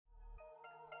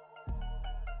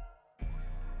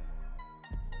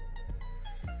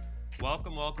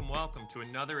Welcome, welcome, welcome to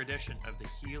another edition of the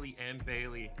Healy and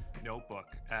Bailey Notebook.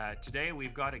 Today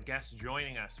we've got a guest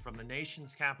joining us from the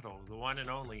nation's capital, the one and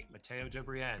only Matteo de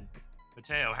Brienne.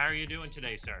 Matteo, how are you doing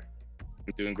today, sir?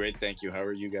 I'm doing great, thank you. How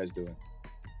are you guys doing?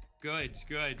 Good,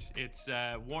 good. It's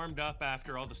warmed up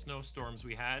after all the snowstorms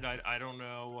we had. I don't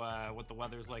know what the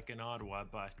weather's like in Ottawa,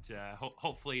 but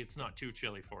hopefully it's not too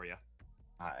chilly for you.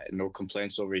 No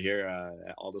complaints over here.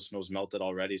 All the snow's melted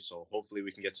already, so hopefully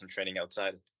we can get some training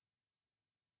outside.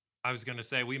 I was going to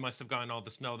say we must have gotten all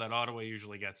the snow that Ottawa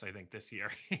usually gets, I think, this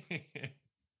year.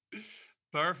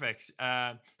 Perfect.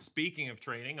 Speaking of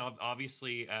training,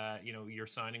 obviously, your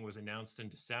signing was announced in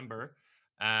December,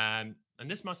 and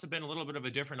this must have been a little bit of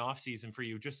a different off season for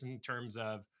you, just in terms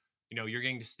of, you're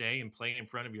getting to stay and play in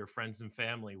front of your friends and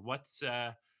family. What's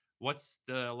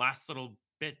the last little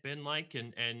bit been like,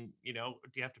 and do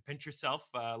you have to pinch yourself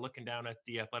looking down at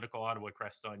the Atlético Ottawa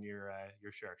crest on your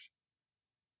shirt?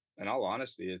 In all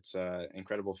honesty, it's an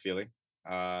incredible feeling.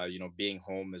 Being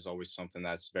home is always something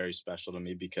that's very special to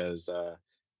me because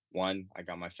one, I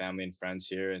got my family and friends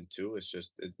here, and two,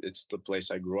 it's the place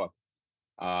I grew up.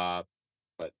 Uh,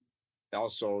 but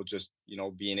also just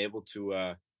being able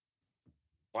to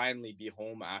finally be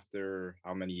home after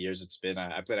how many years it's been.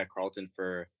 I played at Carleton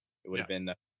for it would Yeah. have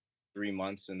been 3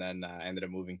 months, and then I ended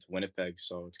up moving to Winnipeg.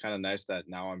 So it's kind of nice that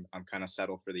now I'm kind of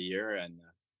settled for the year, and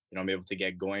I'm able to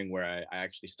get going where I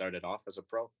actually started off as a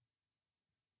pro.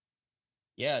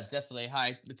 Yeah, definitely.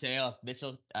 Hi, Mateo,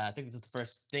 Mitchell. I think that's the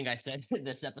first thing I said in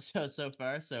this episode so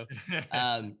far.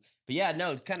 But yeah,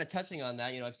 no, kind of touching on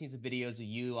that, I've seen some videos of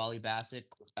you, Ollie Bassett,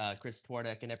 Chris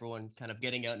Twardek, and everyone kind of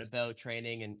getting out and about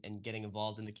training and getting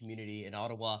involved in the community in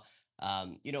Ottawa.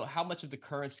 How much of the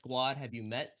current squad have you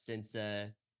met since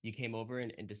you came over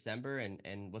in December,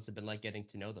 and what's it been like getting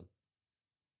to know them?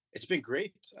 It's been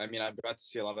great. I mean, I've got to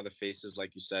see a lot of the faces,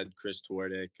 like you said, Chris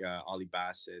Twardek, Ollie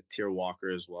Bassett, Tier Walker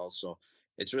as well. So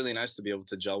it's really nice to be able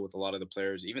to gel with a lot of the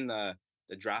players. Even the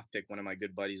draft pick, one of my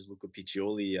good buddies, Luca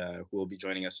Piccioli, who will be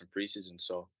joining us in preseason.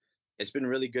 So it's been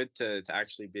really good to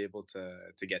actually be able to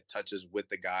get touches with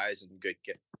the guys and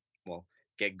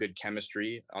get good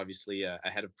chemistry. Obviously,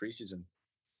 ahead of preseason.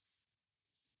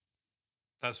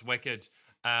 That's wicked.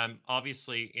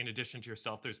 Obviously, in addition to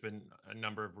yourself, there's been a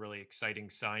number of really exciting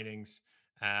signings.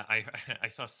 I I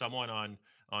saw someone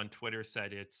on Twitter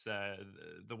said it's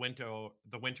the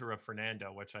winter of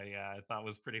Fernando, which I thought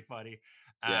was pretty funny.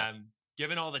 Yeah,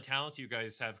 Given all the talent you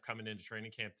guys have coming into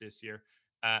training camp this year,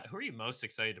 who are you most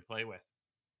excited to play with?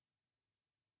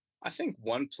 I think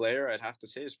one player I'd have to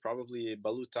say is probably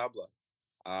Balu Tabla.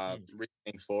 Hmm.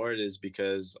 Reasoning for it is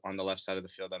because on the left side of the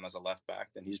field, I'm as a left back,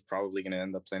 then he's probably going to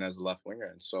end up playing as a left winger.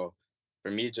 And so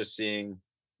for me, just seeing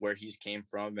where he's came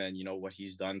from and, what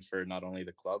he's done for not only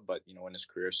the club, but, in his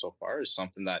career so far is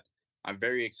something that I'm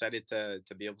very excited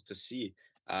to be able to see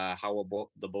how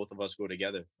the both of us go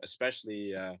together,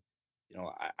 especially, I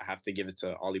have to give it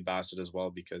to Ollie Bassett as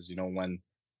well, because, when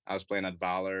I was playing at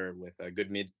Valor with a good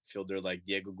midfielder like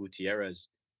Diego Gutierrez,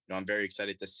 I'm very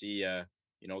excited to see,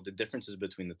 the differences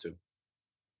between the two.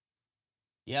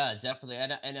 Yeah, definitely.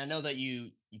 And I know that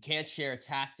you can't share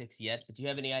tactics yet, but do you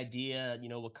have any idea,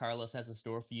 what Carlos has in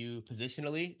store for you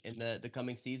positionally in the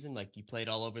coming season? Like you played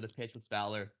all over the pitch with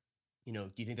Valor.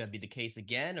 Do you think that'd be the case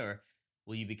again, or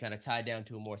will you be kind of tied down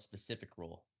to a more specific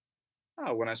role?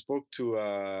 When I spoke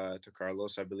to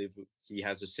Carlos, I believe he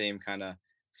has the same kind of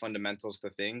fundamentals to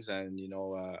things, and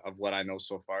of what I know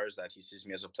so far is that he sees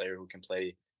me as a player who can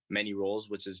play many roles,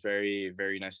 which is very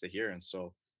very nice to hear. And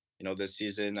so, this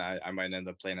season I might end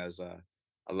up playing as a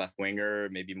left winger,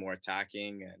 maybe more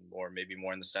attacking, and or maybe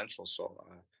more in the central. So,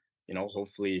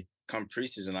 hopefully come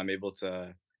preseason, I'm able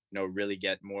to really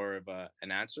get more of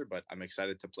an answer. But I'm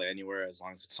excited to play anywhere as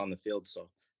long as it's on the field. So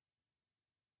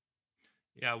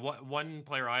Yeah, one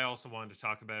player I also wanted to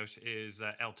talk about is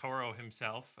El Toro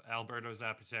himself, Alberto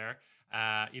Zapater.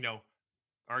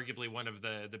 Arguably one of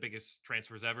the biggest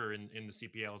transfers ever in the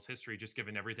CPL's history, just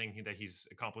given everything that he's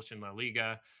accomplished in La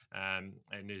Liga, and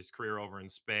his career over in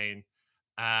Spain.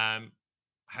 Um,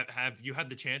 have you had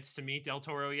the chance to meet Del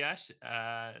Toro yet?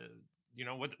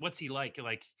 What's he like?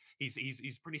 Like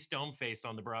he's pretty stone faced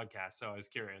on the broadcast, so I was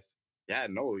curious. yeah,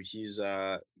 no, he's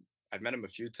I've met him a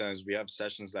few times. We have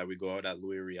sessions that we go out at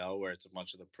Louis Riel where it's a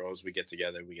bunch of the pros. We get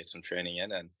together, we get some training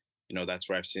in, and that's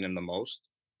where I've seen him the most.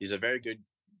 He's a very good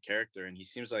character, and he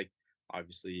seems like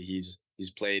obviously he's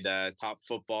played top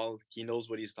football. He knows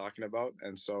what he's talking about,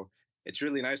 and so it's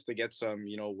really nice to get some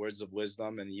words of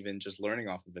wisdom and even just learning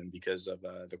off of him because of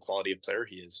the quality of player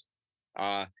he is.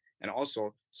 Uh, and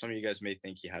also, some of you guys may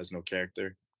think he has no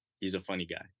character. He's a funny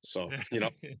guy, so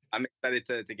I'm excited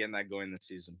to get that going this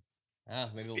season. Ah,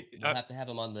 maybe we'll, Spe- we'll have to have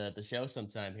him on the show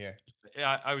sometime here.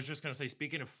 Yeah, I was just going to say,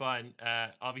 speaking of fun,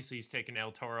 obviously he's taken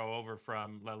El Toro over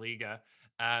from La Liga.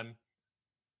 Um,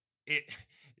 it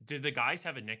did the guys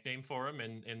have a nickname for him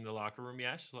in the locker room?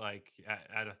 Yes, like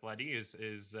at Atleti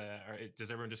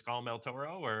does everyone just call him El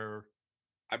Toro or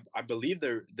I believe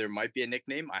there might be a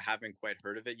nickname. I haven't quite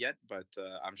heard of it yet, but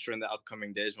I'm sure in the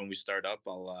upcoming days when we start up,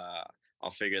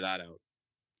 I'll figure that out.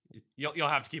 you'll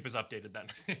have to keep us updated then.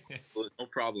 No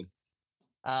problem.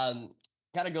 Um,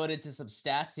 Kind of going into some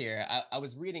stats here. I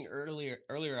was reading earlier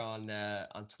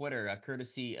on Twitter,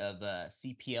 courtesy of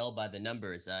CPL by the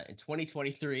numbers. In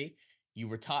 2023, you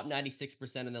were top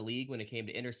 96% in the league when it came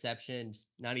to interceptions,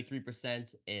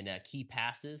 93% in key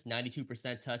passes,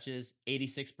 92% touches,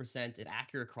 86% in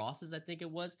accurate crosses. I think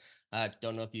it was.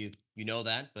 Don't know if you know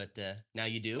that, but now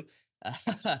you do.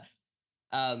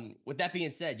 With that being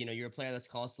said, you're a player that's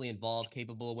constantly involved,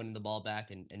 capable of winning the ball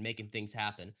back and making things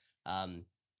happen. Um,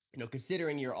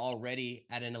 Considering you're already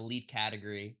at an elite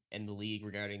category in the league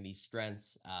regarding these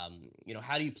strengths,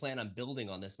 how do you plan on building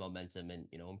on this momentum and,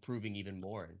 improving even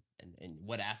more? And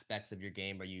what aspects of your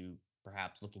game are you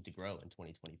perhaps looking to grow in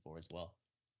 2024 as well?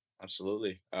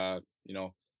 Absolutely.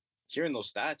 Hearing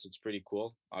those stats, it's pretty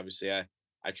cool. Obviously,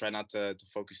 I try not to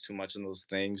focus too much on those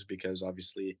things because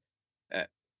obviously, uh,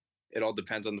 it all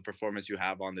depends on the performance you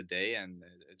have on the day, and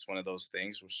it's one of those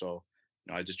things. So,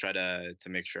 I just try to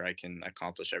make sure I can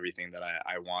accomplish everything that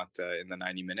I want in the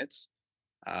 90 minutes.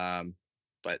 Um,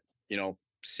 but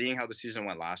seeing how the season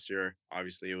went last year,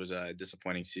 obviously it was a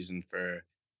disappointing season for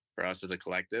us as a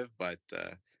collective. But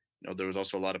there was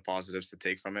also a lot of positives to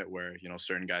take from it, where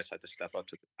certain guys had to step up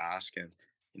to the task, and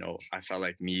I felt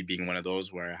like me being one of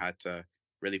those where I had to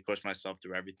really push myself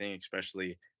through everything,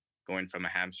 especially going from a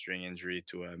hamstring injury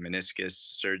to a meniscus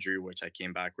surgery, which I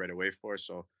came back right away for.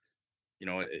 So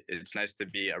it's nice to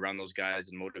be around those guys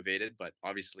and motivated, but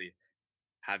obviously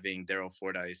having Daryl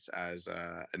Fordyce as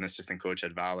an assistant coach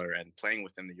at Valor and playing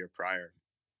with him the year prior,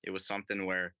 it was something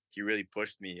where he really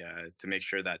pushed me to make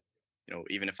sure that,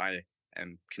 even if I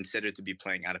am considered to be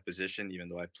playing out of position, even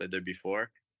though I played there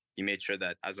before, he made sure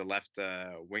that as a left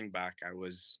wing back, I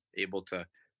was able to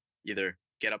either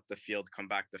get up the field, come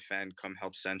back defend, come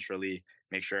help centrally,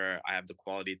 make sure I have the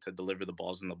quality to deliver the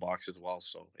balls in the box as well.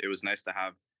 So it was nice to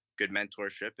have good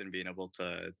mentorship and being able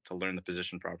to learn the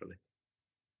position properly.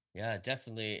 Yeah,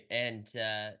 definitely. And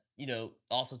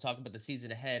also talking about the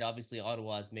season ahead, obviously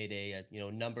Ottawa has made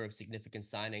a number of significant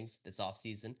signings this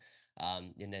offseason.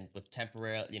 And then with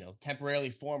temporarily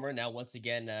former, now once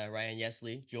again, Ryan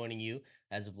Yesley joining you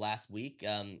as of last week.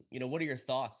 What are your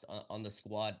thoughts on the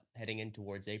squad heading in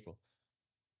towards April?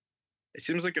 It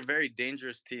seems like a very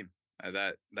dangerous team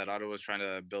that Ottawa is trying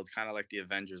to build, kind of like the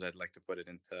Avengers. I'd like to put it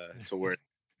into words.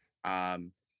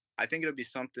 Um, I think it'll be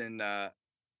something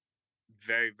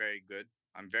very, very good.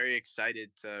 I'm very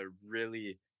excited to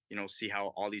really, see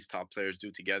how all these top players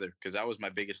do together. Because that was my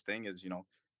biggest thing is,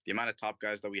 the amount of top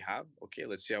guys that we have. Okay,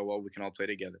 let's see how well we can all play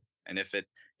together. And if it,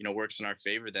 works in our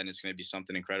favor, then it's going to be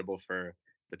something incredible for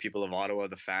the people of Ottawa,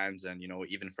 the fans, and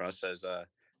even for us as a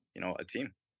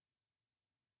team.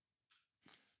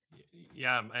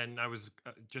 Yeah, and I was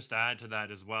just to add to that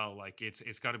as well. Like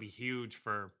it's got to be huge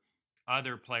for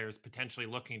other players potentially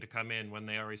looking to come in when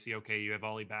they already see, okay, you have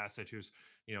Ollie Bassett, who's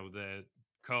the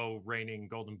co-reigning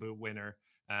Golden Boot winner.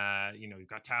 You've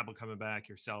got Tabo coming back,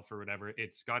 yourself or whatever.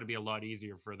 It's got to be a lot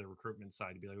easier for the recruitment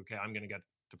side to be like, okay, I'm going to get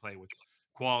to play with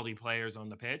quality players on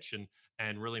the pitch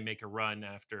and really make a run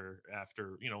after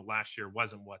last year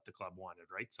wasn't what the club wanted,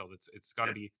 right? So it's got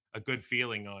to be a good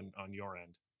feeling on your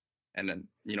end. And then,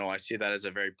 I see that as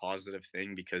a very positive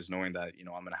thing because knowing that,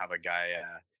 I'm going to have a guy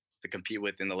to compete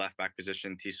with in the left back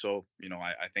position, Tiso,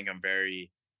 I think I'm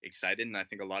very excited. And I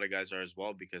think a lot of guys are as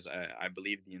well because I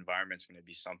believe the environment's going to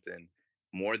be something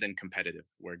more than competitive,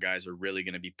 where guys are really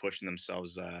going to be pushing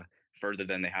themselves further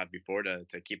than they have before to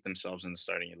keep themselves in the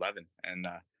starting 11. And,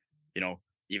 you know,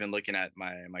 even looking at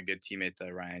my good teammate,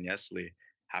 Ryan Yesley,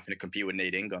 having to compete with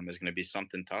Nate Ingham is going to be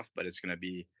something tough, but it's going to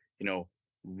be,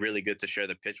 really good to share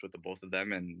the pitch with the both of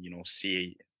them and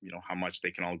see how much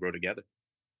they can all grow together.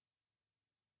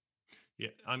 Yeah,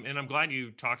 and I'm glad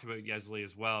you talked about Yesley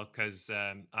as well because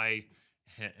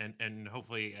and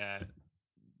hopefully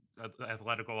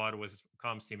Atletico Ottawa's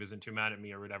comms team isn't too mad at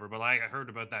me or whatever. But I heard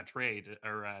about that trade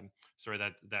or sorry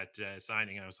that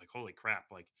signing, and I was like, holy crap!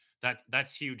 Like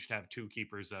that's huge to have two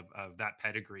keepers of that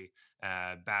pedigree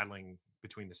battling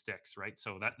between the sticks, right?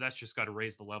 So that's just got to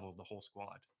raise the level of the whole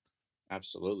squad.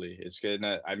 Absolutely, it's good.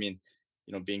 I mean,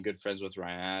 being good friends with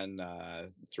Ryan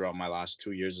throughout my last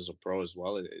 2 years as a pro as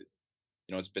well.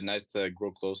 It's been nice to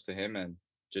grow close to him and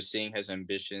just seeing his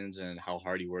ambitions and how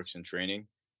hard he works in training.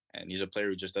 And he's a player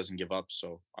who just doesn't give up.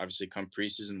 So obviously, come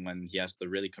preseason when he has to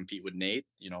really compete with Nate,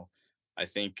 I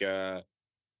think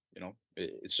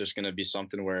it's just going to be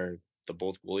something where the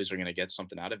both goalies are going to get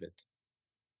something out of it.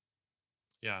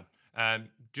 Yeah.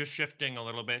 Just shifting a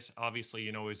little bit. Obviously,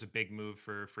 it was a big move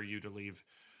for you to leave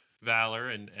Valor,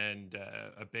 and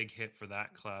a big hit for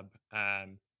that club.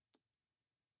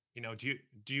 Do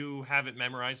you have it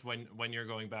memorized when you're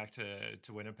going back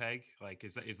to Winnipeg? Like,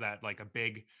 is that like a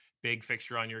big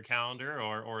fixture on your calendar,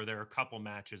 or are there a couple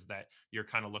matches that you're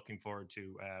kind of looking forward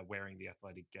to wearing the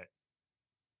athletic kit?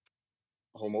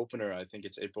 Home opener, I think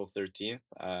it's April 13th.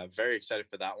 Very excited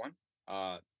for that one.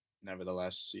 Uh,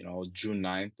 Nevertheless, June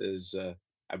 9th is,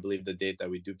 I believe, the date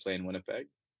that we do play in Winnipeg.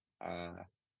 Uh,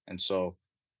 and so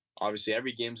obviously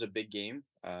every game's a big game.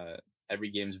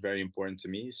 Every game's very important to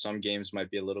me. Some games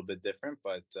might be a little bit different,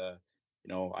 but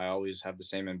I always have the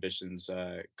same ambitions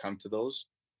come to those.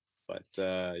 But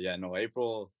yeah, no,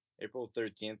 April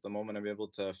 13th, the moment I'm able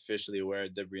to officially wear a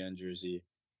De Brienne jersey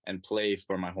and play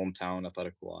for my hometown,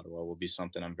 Atlético Ottawa, will be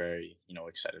something I'm very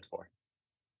excited for.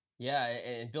 Yeah,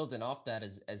 and building off that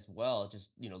as well,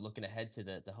 just looking ahead to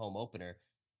the home opener.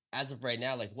 As of right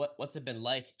now, like what's it been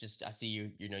like? Just I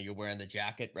see you're wearing the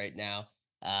jacket right now.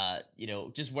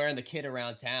 Just wearing the kit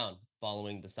around town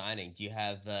following the signing. Do you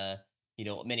have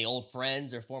many old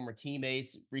friends or former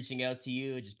teammates reaching out to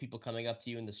you? Just people coming up to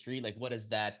you in the street? Like what has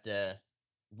that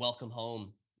welcome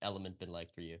home element been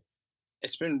like for you?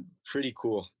 It's been pretty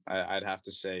cool, I'd have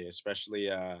to say, especially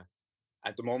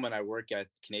at the moment I work at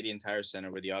Canadian Tire Center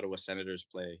where the Ottawa Senators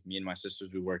play. Me and my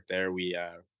sisters, we work there. We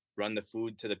run the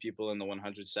food to the people in the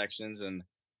 100 sections, and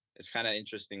it's kind of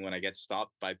interesting when I get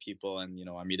stopped by people, and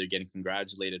I'm either getting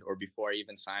congratulated or before I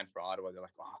even signed for Ottawa, they're like,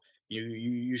 "Oh,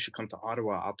 you should come to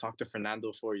Ottawa. I'll talk to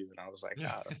Fernando for you." And I was like,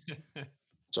 Yeah.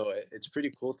 So it's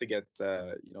pretty cool to get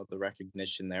the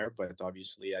recognition there, but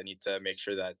obviously I need to make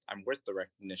sure that I'm worth the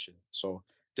recognition. So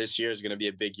this year is going to be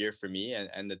a big year for me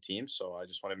and the team. So I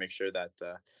just want to make sure that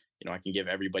I can give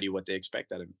everybody what they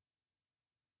expect out of me.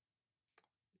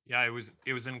 Yeah,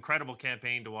 it was an incredible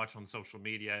campaign to watch on social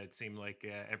media. It seemed like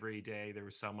every day there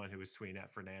was someone who was tweeting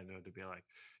at Fernando to be like,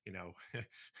 you know,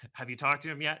 have you talked to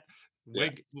him yet? Yeah,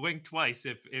 Wink twice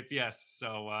if yes.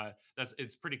 So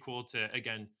it's pretty cool to,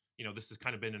 again. This has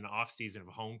kind of been an off season of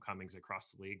homecomings across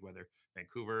the league. Whether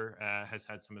Vancouver has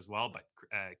had some as well, but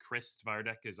Chris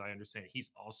Tvardek, as I understand,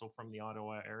 he's also from the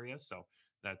Ottawa area. So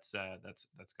that's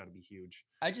got to be huge.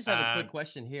 I just have a quick Um,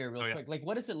 question here, real oh yeah. quick. Like,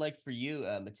 what is it like for you,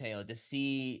 Mateo, to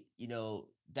see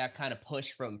that kind of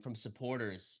push from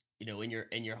supporters,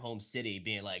 in your home city,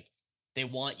 being like they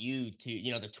want you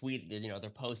to, they're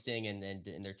posting and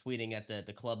they're tweeting at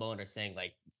the club owner saying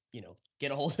like,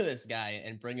 get a hold of this guy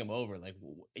and bring him over. Like,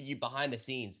 you behind the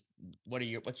scenes,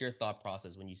 what's your thought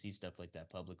process when you see stuff like that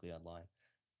publicly online?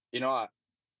 you know, I,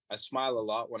 I smile a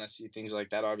lot when I see things like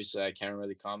that. Obviously, I can't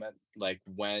really comment. Like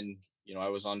when I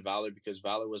was on Valor because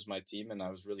Valor was my team, and I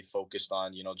was really focused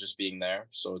on just being there.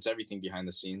 So it's everything behind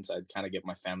the scenes. I'd kind of get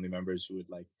my family members who would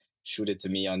like shoot it to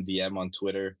me on DM on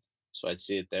Twitter, so I'd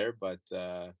see it there. But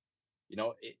I'd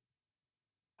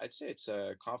say it's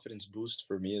a confidence boost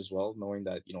for me as well, knowing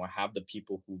that I have the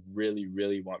people who really,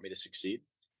 really want me to succeed.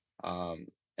 Um,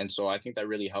 and so I think that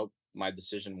really helped my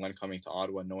decision when coming to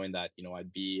Ottawa, knowing that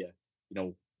I'd be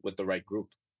with the right group.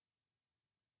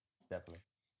 Definitely.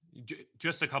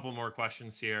 Just a couple more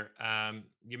questions here.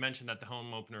 You mentioned that the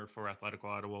home opener for Athletico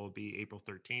Ottawa will be April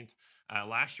 13th.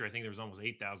 Last year, I think there was almost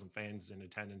 8,000 fans in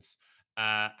attendance.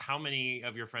 How many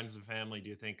of your friends and family do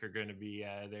you think are going to be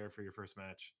there for your first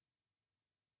match?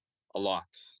 A lot.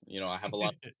 I have a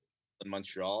lot in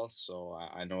Montreal, so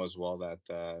I know as well that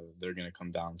they're going to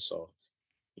come down. So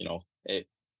it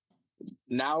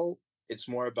now it's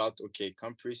more about okay,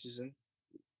 come preseason,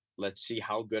 let's see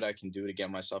how good I can do to get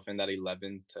myself in that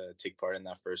 11 to take part in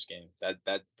that first game.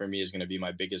 That for me is going to be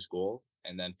my biggest goal,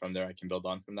 and then from there I can build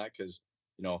on from that because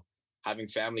having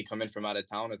family come in from out of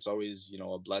town, it's always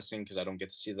a blessing because I don't get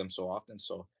to see them so often.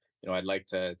 So I'd like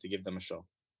to give them a show.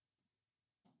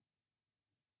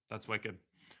 That's wicked.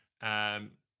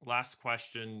 Um, Last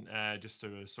question, just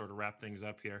to sort of wrap things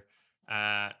up here.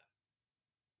 Uh,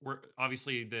 we're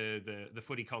obviously the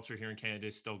footy culture here in Canada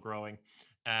is still growing.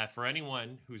 For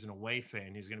anyone who's an away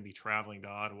fan who's going to be traveling to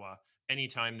Ottawa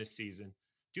anytime this season,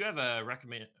 do you have a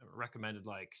recommended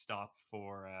like stop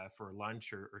for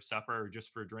lunch or supper or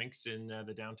just for drinks in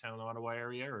the downtown Ottawa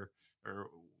area, or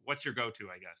what's your go to?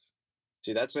 I guess.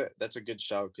 See, that's a good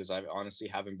shout because I honestly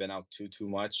haven't been out too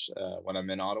much when I'm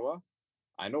in Ottawa.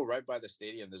 I know right by the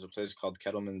stadium there's a place called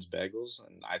Kettleman's Bagels,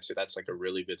 and I'd say that's like a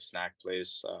really good snack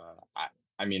place.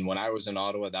 I mean, when I was in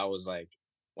Ottawa, that was like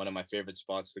one of my favorite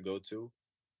spots to go to.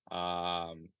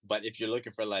 But if you're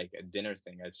looking for like a dinner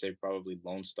thing, I'd say probably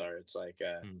Lone Star. It's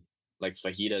Hmm. like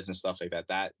fajitas and stuff like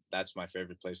that. That's my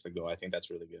favorite place to go. I think that's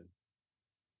really good.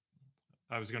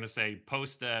 I was going to say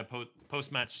post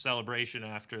match celebration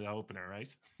after the opener,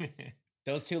 right?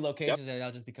 Those two Yep, locations are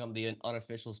now just become the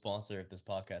unofficial sponsor of this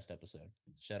podcast episode.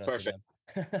 Shout out to perfect.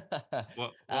 them.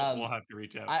 We'll have to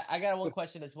reach out. I got one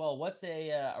question as well. What's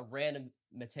a random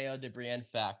Matteo de Brienne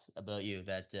fact about you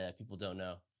that people don't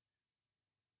know?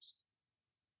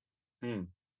 Hmm,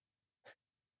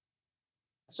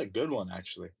 that's a good one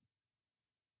actually.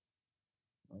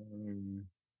 Um,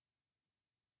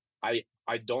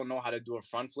 I don't know how to do a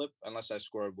front flip unless I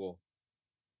score a goal.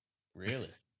 Really?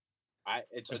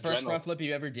 It's The first adrenaline. front flip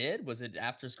you ever did, was it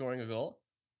after scoring a goal?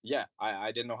 Yeah,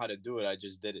 I didn't know how to do it. I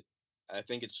just did it. I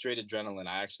think it's straight adrenaline.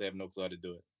 I actually have no clue how to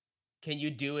do it. Can you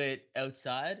do it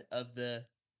outside of the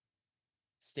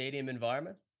stadium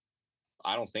environment?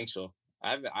 I don't think so.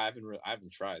 I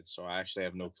haven't tried, so I actually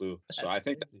have no clue. So That's I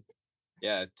think that, crazy.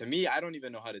 yeah, to me, I don't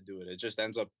even know how to do it. It just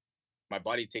ends up my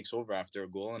body takes over after a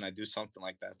goal, and I do something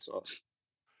like that. So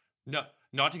No,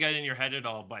 not to get in your head at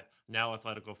all, but now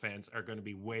Atletico fans are going to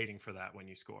be waiting for that when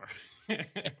you score.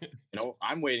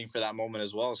 I'm waiting for that moment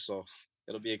as well. So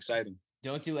it'll be exciting.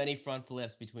 Don't do any front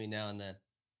flips between now and then.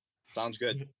 Sounds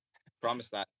good. Promise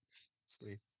that.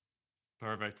 Sweet.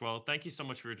 Perfect. Well, thank you so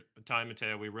much for your time,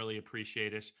 Matteo. We really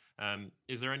appreciate it.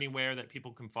 Is there anywhere that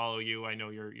people can follow you? I know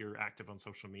you're active on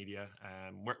social media.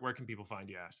 Where can people find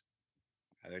you at?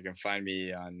 They can find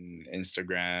me on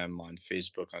Instagram, on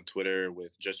Facebook, on Twitter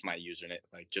with just my username,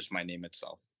 like just my name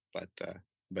itself. But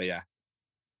yeah,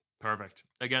 Perfect.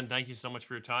 Again, thank you so much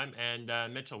for your time.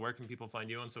 And Mitchell, where can people find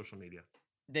you on social media?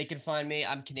 They can find me.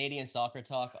 I'm Canadian Soccer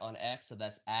Talk on X, so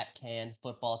that's at Can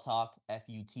Football Talk,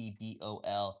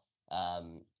 FUTBOL.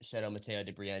 Shout out Matteo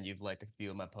de Brienne. You've liked a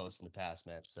few of my posts in the past,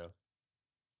 man. So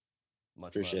much love.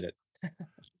 appreciate it.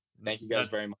 Thank you guys That's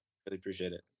very much. Really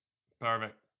appreciate it.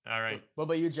 perfect. All right. What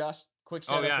about you, Josh? Quick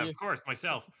Oh shout out for yeah, you. of course,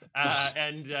 myself.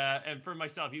 And for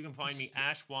myself, you can find me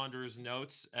Ash Wanderers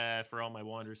Notes for all my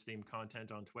Wanderers themed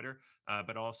content on Twitter,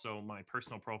 but also my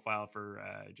personal profile for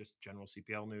just general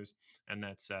CPL news, and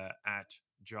that's at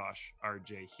Josh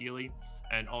RJ Healy.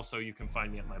 And also, you can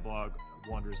find me at my blog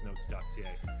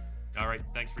wanderersnotes.ca. All right,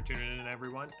 thanks for tuning in,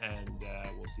 everyone, and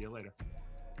we'll see you later.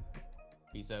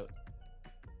 Peace out.